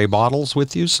spray bottles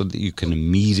with you so that you can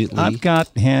immediately... I've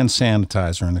got hand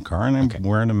sanitizer in the car, and I'm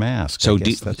wearing a mask. So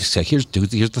here's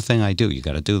the thing I do. You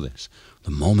got to do this.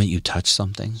 The moment you touch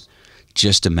something,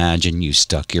 just imagine you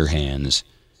stuck your hands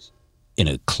in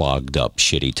a clogged up,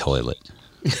 shitty toilet.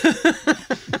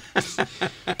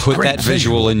 Put that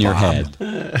visual in your head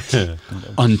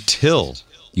until...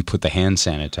 You put the hand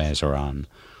sanitizer on,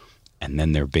 and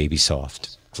then they're baby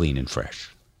soft, clean and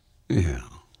fresh. Yeah.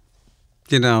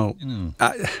 I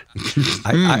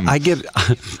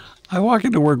walk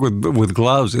into work with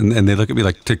gloves, and they look at me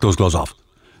like, take those gloves off.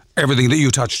 Everything that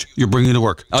you touched, you're bringing to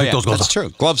work. Take those gloves off. That's true.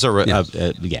 Gloves are,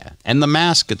 and the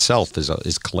mask itself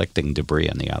is collecting debris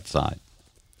on the outside.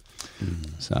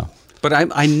 So. But I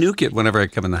nuke it whenever I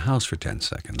come in the house for 10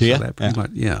 seconds. Do you? So that pretty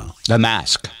much, The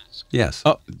mask. Yes.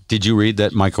 Oh, did you read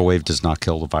that microwave does not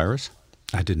kill the virus?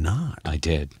 I did not. I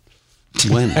did.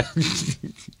 When?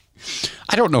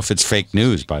 I don't know if it's fake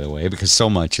news, by the way, because so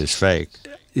much is fake.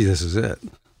 This is it.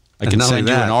 I can send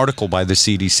you an article by the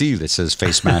CDC that says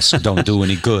face masks don't do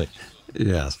any good.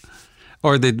 Yes.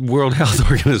 Or the World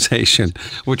Health Organization,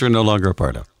 which we're no longer a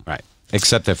part of. Right.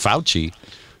 Except that Fauci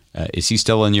Is he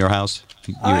still in your house?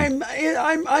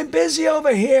 I'm busy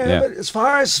over here, Yeah. but as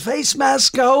far as face masks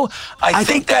go, I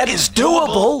think that is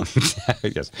doable.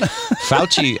 Yes.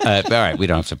 Fauci, all right, we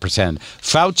don't have to pretend.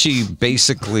 Fauci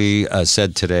basically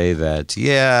said today that,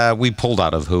 we pulled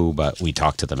out of WHO, but we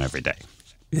talk to them every day.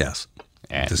 Yes.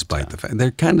 And, despite the fact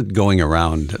they're kind of going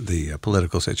around the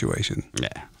political situation. Yeah.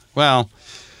 Well,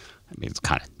 I mean, it's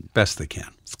kind of best they can.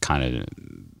 It's kind of.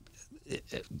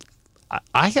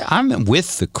 I'm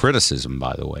with the criticism,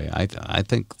 by the way. I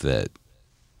think that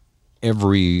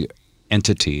every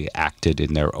entity acted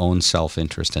in their own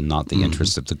self-interest and not the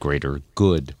interest of the greater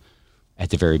good at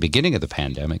the very beginning of the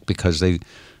pandemic, because they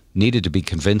needed to be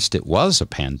convinced it was a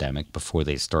pandemic before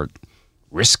they start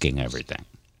risking everything.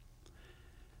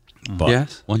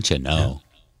 But once you know,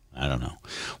 I don't know.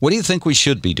 What do you think we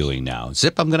should be doing now?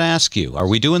 Zip, I'm going to ask you. Are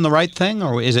we doing the right thing?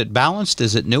 Or is it balanced?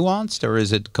 Is it nuanced? Or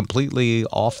is it completely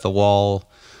off the wall,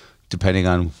 depending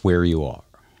on where you are?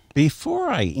 Before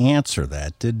I answer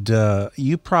that, did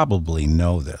you probably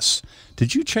know this?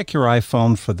 Did you check your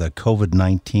iPhone for the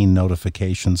COVID-19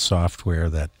 notification software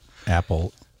that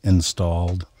Apple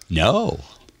installed? No.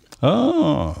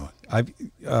 Oh, I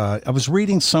was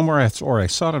reading somewhere, or I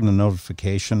saw it in a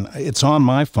notification. It's on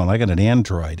my phone. I got an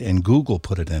Android, and Google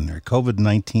put it in there.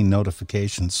 COVID-19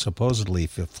 notifications. Supposedly,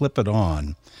 if you flip it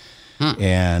on,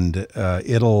 and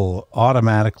it'll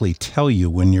automatically tell you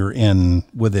when you're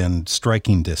within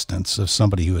striking distance of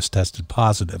somebody who has tested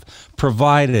positive,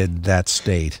 provided that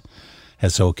state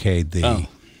has okayed the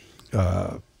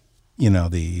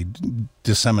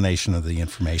dissemination of the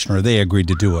information, or they agreed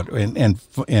to do it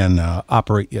and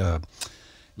operate,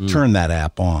 turn that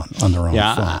app on their own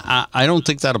phone. I don't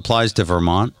think that applies to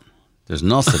Vermont. There's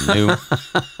nothing new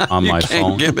on my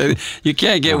phone. You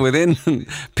can't get within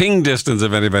ping distance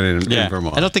of anybody in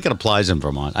Vermont. I don't think it applies in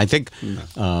Vermont. I think,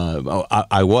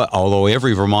 although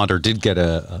every Vermonter did get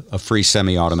a free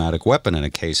semi-automatic weapon and a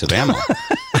case of ammo.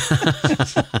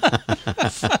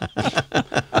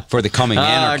 For the coming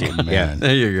anarchy. Yeah,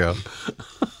 there you go.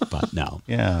 But no.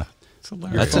 Yeah.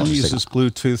 Your phone uses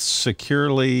Bluetooth,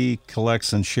 securely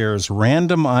collects and shares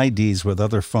random IDs with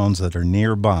other phones that are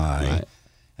nearby. Right.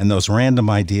 And those random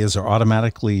IDs are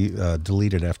automatically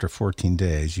deleted after 14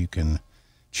 days. You can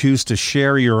choose to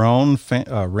share your own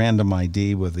random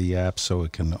ID with the app so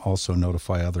it can also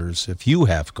notify others if you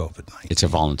have COVID-19. It's a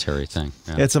voluntary thing.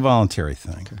 Yeah. It's a voluntary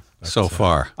thing. Okay. So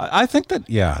far. I think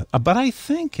that, but I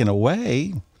think in a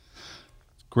way,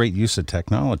 great use of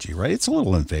technology, right? It's a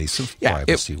little invasive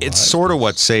privacy-wise. It's sort of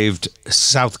what saved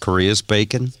South Korea's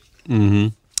bacon. Mm-hmm.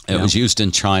 It was used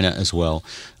in China as well.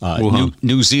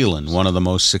 New Zealand, one of the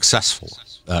most successful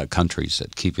countries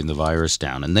at keeping the virus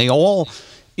down. And they all,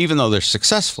 even though they're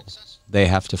successful, they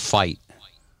have to fight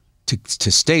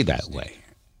to stay that way.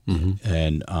 Mm-hmm.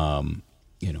 And,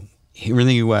 here in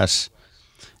the U.S.,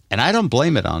 and I don't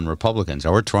blame it on Republicans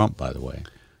or Trump, by the way.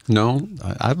 No.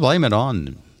 I blame it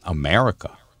on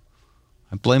America.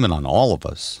 I blame it on all of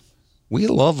us. We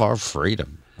love our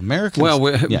freedom. Americans. Well,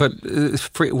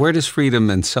 but where does freedom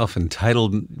and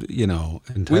self-entitled, we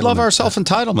love our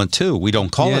self-entitlement too. We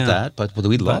don't call it that, but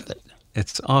we love it.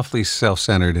 It's awfully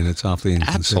self-centered and it's awfully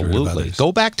inconsiderate of others.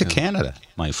 Go back to Canada,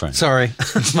 my friend. Sorry,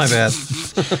 my bad.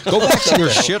 Go back to your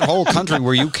shithole country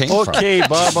where you came from. Okay,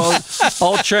 Bob,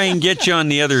 I'll try and get you on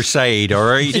the other side, all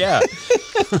right? Yeah.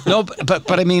 No,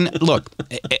 but I mean, look,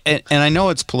 and I know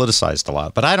it's politicized a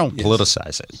lot, but I don't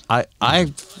politicize it.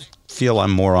 I feel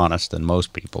I'm more honest than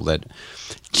most people, that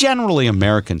generally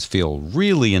Americans feel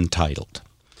really entitled.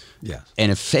 Yeah.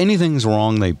 And if anything's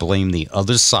wrong, they blame the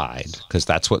other side, because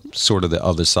that's what sort of the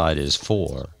other side is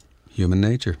for. Human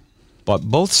nature. But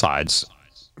both sides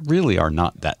really are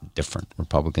not that different,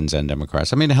 Republicans and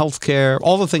Democrats. I mean, healthcare,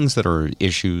 all the things that are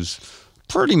issues,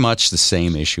 pretty much the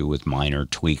same issue with minor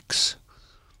tweaks.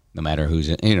 No matter who's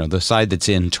in, the side that's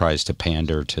in tries to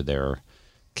pander to their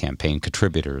campaign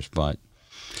contributors, but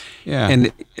yeah.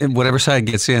 And whatever side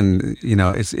gets in,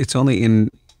 it's only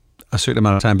in a certain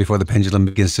amount of time before the pendulum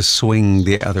begins to swing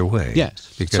the other way.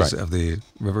 Yes, because of the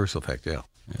reversal effect. Yeah.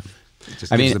 It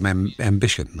just gives them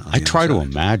ambition. I try to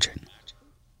imagine.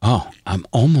 I'm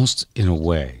almost in a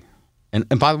way, and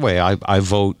by the way, I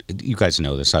vote. You guys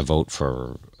know this. I vote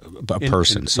for a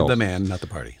person. So the man, not the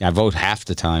party. I vote half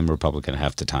the time Republican,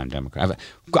 half the time Democrat.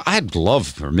 I'd love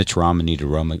for Mitch Romney to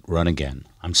run again.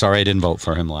 I'm sorry I didn't vote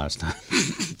for him last time.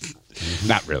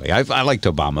 Not really. I liked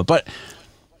Obama,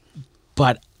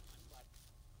 but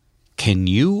can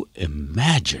you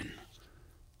imagine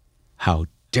how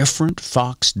different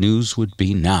Fox News would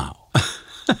be now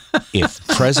if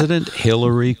President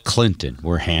Hillary Clinton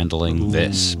were handling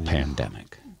this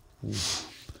pandemic?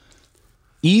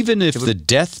 Even if the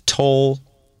death toll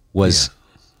was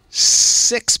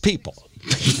 6 people.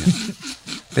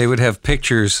 They would have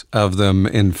pictures of them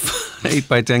in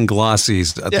 8x10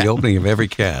 glossies at the opening of every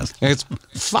cast.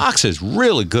 Fox is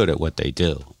really good at what they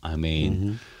do. I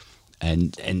mean,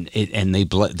 and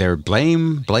they're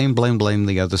blame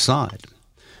the other side.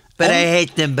 But I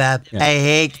hate them, Bob. Yeah. I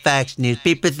hate Fox News.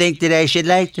 People think that I should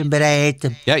like them, but I hate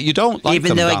them. Yeah, you don't like even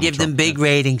them, though I Donald give them Trump. big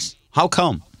ratings. How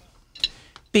come?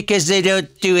 Because they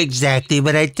don't do exactly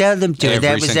what I tell them to. Every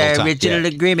That was single our time, original yeah.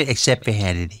 agreement, except for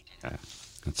Hannity.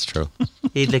 That's true.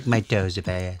 He'd lick my toes if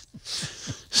I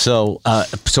asked. So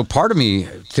part of me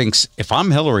thinks if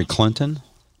I'm Hillary Clinton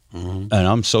and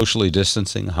I'm socially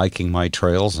distancing, hiking my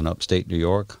trails in upstate New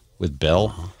York with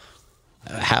Bill,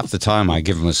 half the time I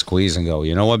give him a squeeze and go,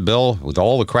 you know what, Bill, with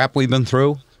all the crap we've been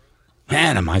through,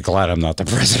 man, am I glad I'm not the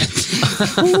president.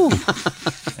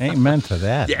 Amen to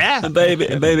that. Yeah.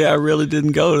 Baby, I really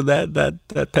didn't go to that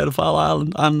pedophile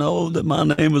island. I know that my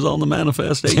name was on the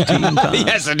manifest 18 times.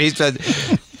 Yes, and he said,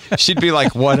 she'd be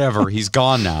like, whatever, he's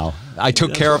gone now. I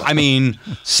took care of, I mean,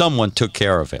 someone took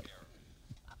care of him.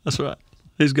 That's right.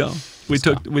 He's gone. We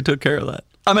took care of that.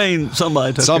 I mean,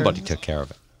 somebody took care of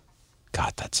it.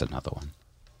 God, that's another one.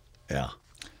 Yeah.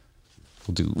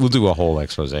 We'll do a whole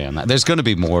expose on that. There's going to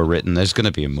be more written. There's going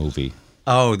to be a movie.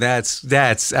 Oh, that's.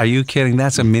 Are you kidding?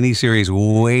 That's a miniseries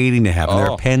waiting to happen. There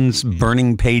are pens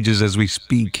burning pages as we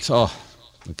speak. Oh,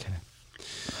 okay.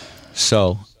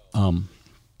 So,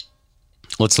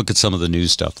 let's look at some of the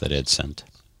news stuff that Ed sent.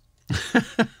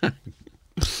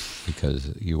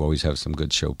 Because you always have some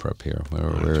good show prep here.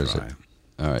 Where is it?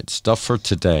 All right, stuff for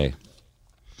today.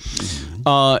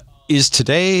 Is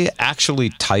today actually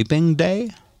typing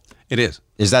day? It is.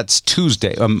 That's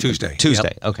Tuesday? Tuesday.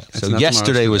 Tuesday. Yep. Okay. It's So not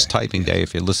yesterday tomorrow, was it's today. typing day.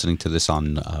 If you're listening to this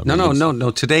on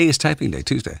No. Today is typing day.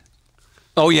 Tuesday.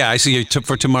 Oh yeah, I see.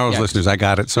 For tomorrow's listeners, I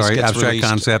got it. Sorry, This gets abstract released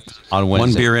concept. on One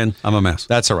Wednesday. beer in, I'm a mess.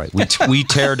 That's all right. We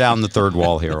tear down the third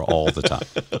wall here all the time.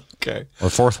 Okay. Or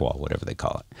fourth wall, whatever they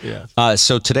call it. Yeah.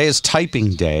 So today is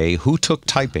typing day. Who took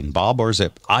typing, Bob or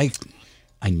Zip? I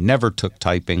never took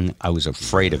typing. I was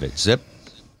afraid of it. Zip?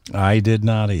 I did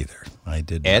not either. I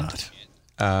did Ed? not.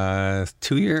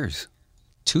 2 years.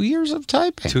 2 years of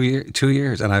typing. 2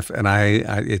 years, and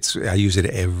I use it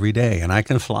every day, and I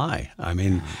can fly. I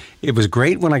mean, it was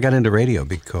great when I got into radio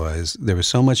because there was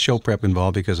so much show prep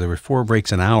involved because there were 4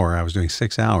 breaks an hour. I was doing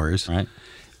 6 hours. Right.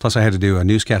 Plus, I had to do a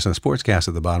newscast and a sportscast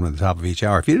at the bottom and the top of each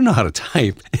hour. If you didn't know how to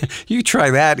type, you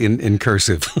try that in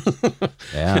cursive.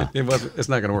 Yeah. It's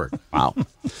not going to work. Wow.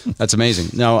 That's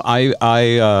amazing. No,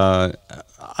 I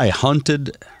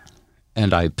hunted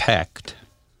and I pecked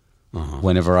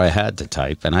whenever I had to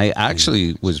type, and I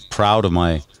actually was proud of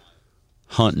my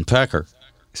hunt and pecker.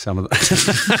 Some of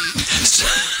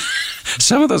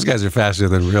those guys are faster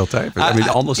than real typers. I mean,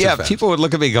 almost as fast. People would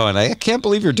look at me going, I can't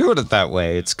believe you're doing it that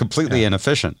way. It's completely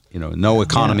inefficient. No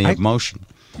economy of motion.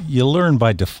 You learn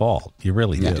by default. You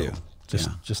really do. You do.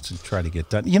 Just to try to get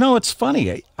done. It's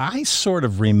funny. I sort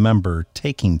of remember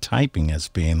taking typing as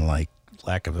being like,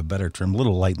 lack of a better term, a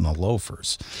little light in the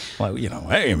loafers. Like,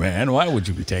 hey man, why would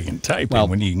you be taking typing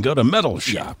when you can go to metal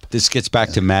shop? This gets back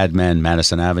to Mad Men,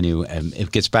 Madison Avenue, and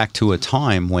it gets back to a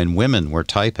time when women were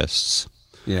typists.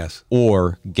 Yes.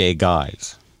 Or gay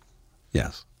guys.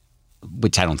 Yes.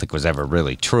 Which I don't think was ever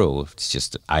really true. It's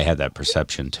just I had that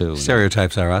perception too.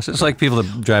 Stereotypes are us. It's like people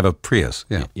that drive a Prius.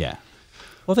 Yeah. Yeah.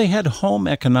 Well, they had home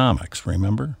economics,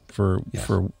 remember, for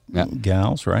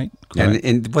gals, right?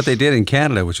 And what they did in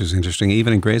Canada, which was interesting,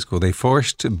 even in grade school, they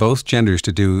forced both genders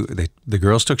to do. The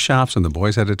girls took shops and the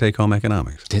boys had to take home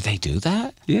economics. Did they do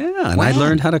that? Yeah, and I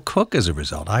learned how to cook as a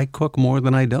result. I cook more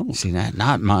than I don't. See that?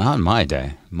 Not my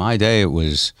day. My day it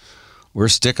was. We're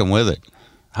sticking with it.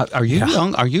 Are you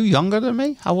young? Are you younger than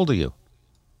me? How old are you?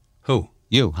 Who?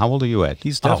 You. How old are you, Ed?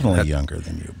 He's definitely younger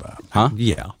than you, Bob. Huh?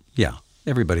 Yeah.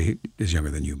 Everybody is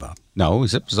younger than you, Bob. No,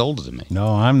 Zip is older than me. No,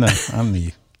 I'm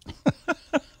the.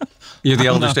 You're the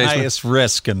elder the statesman. highest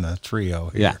risk in the trio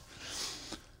here. Yeah.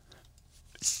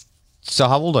 So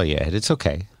how old are you, Ed? It's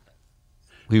okay.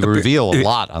 We reveal a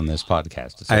lot on this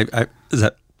podcast. Is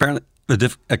that apparently the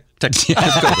difficulty?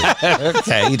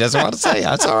 Okay, he doesn't want to say it.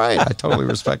 That's all right. I totally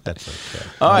respect that. Okay.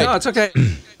 All right. No, it's okay.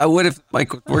 I would if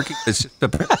Mike was working. It's just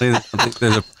apparently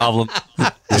there's a problem.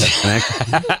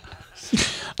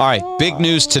 All right, big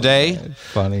news today.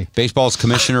 Funny. Baseball's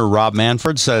commissioner, Rob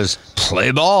Manfred, says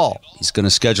play ball. He's going to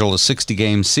schedule a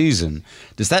 60-game season.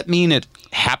 Does that mean it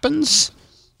happens?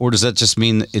 Or does that just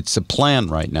mean it's a plan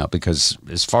right now? Because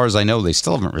as far as I know, they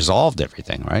still haven't resolved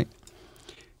everything, right?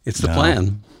 It's the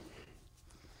plan.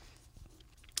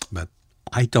 But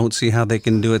I don't see how they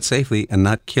can do it safely and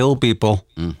not kill people.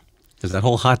 There's that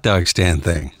whole hot dog stand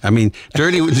thing. I mean,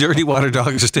 dirty water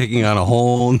dogs is taking on a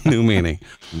whole new meaning.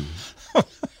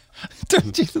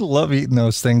 Don't you love eating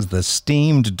those things, the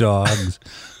steamed dogs?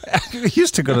 I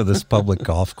used to go to this public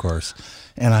golf course,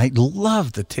 and I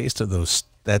loved the taste of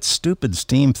that stupid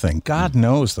steam thing. God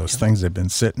knows those things have been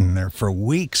sitting there for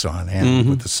weeks on end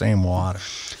with the same water.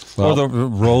 Or the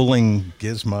rolling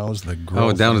gizmos, the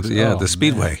grill. Down at the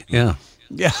Speedway. Man.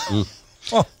 Yeah.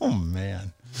 Oh,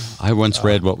 man. I once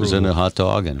read what was in a hot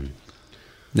dog and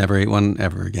never ate one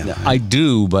ever again. Yeah, I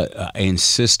do, but I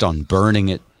insist on burning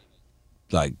it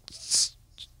like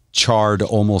charred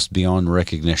almost beyond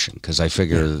recognition because I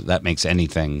figure that makes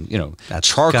anything,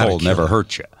 charcoal never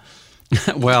hurt you.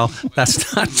 Well,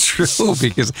 that's not true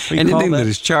because anything that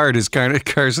is charred is kind of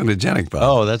carcinogenic. Bob.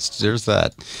 Oh, there's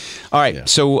that. All right,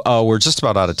 so we're just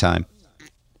about out of time.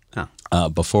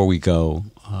 Before we go,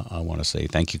 I want to say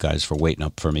thank you guys for waiting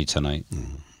up for me tonight.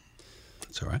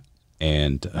 That's all right.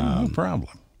 And no problem.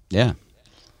 Yeah.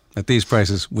 At these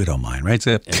prices, we don't mind, right,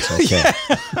 Zip? It's okay.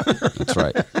 That's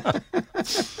right.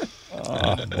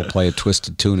 We'll play a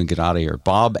twisted tune and get out of here.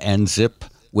 Bob and Zip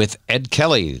with Ed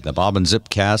Kelly, the Bob and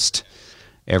Zipcast,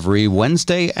 every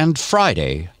Wednesday and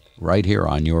Friday, right here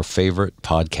on your favorite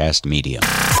podcast medium.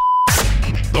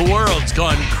 The world's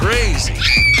gone crazy,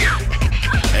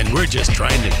 and we're just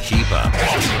trying to keep up.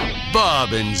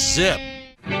 Bob and Zip.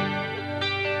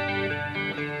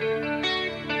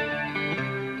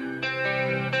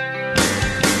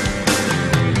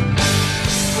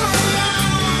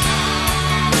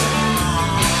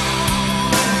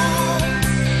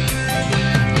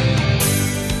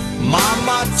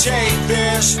 Mama, take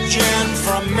this gin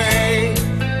from me.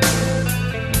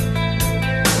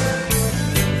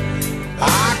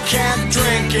 I can't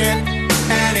drink it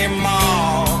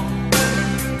anymore.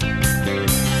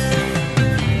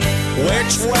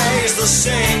 Which way's the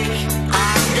sink?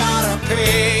 I gotta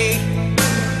pee.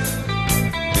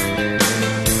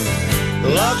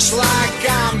 Looks like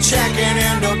I'm checking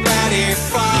into Betty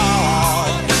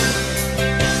Ford.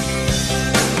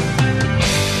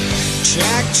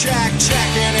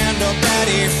 Checking into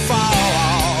Betty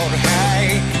Ford.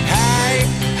 Hey, hey,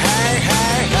 hey,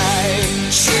 hey, hey.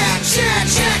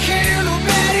 Checking into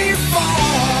Betty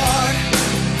Ford.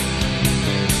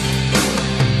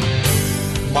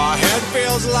 My head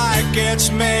feels like it's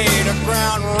made of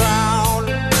ground round.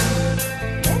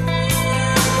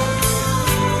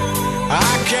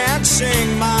 I can't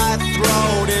sing, my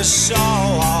throat is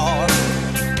sore.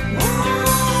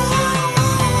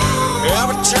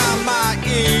 Every time I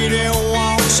eat, it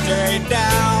won't stay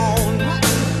down.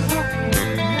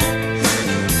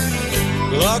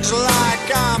 Looks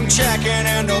like I'm checking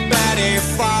into Betty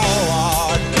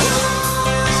Ford.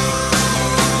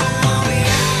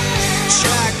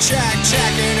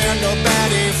 Checking into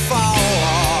Betty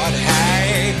Ford.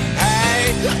 Hey,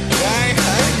 hey, hey,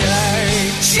 hey,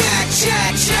 hey.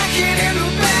 Checking into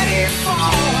Betty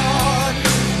Ford.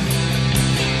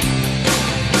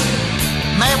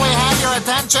 May we have your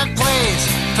attention, please?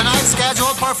 Tonight's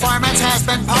scheduled performance has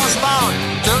been postponed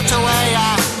due to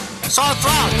a sore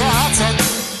throat. Yeah, that's it.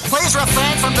 Please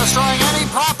refrain from destroying any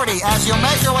property as you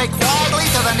make your way quietly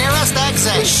to the nearest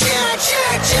exit.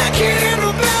 Checking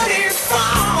into Betty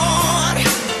Ford.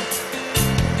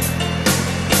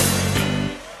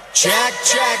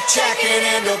 Checking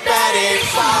into Betty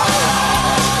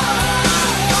Ford.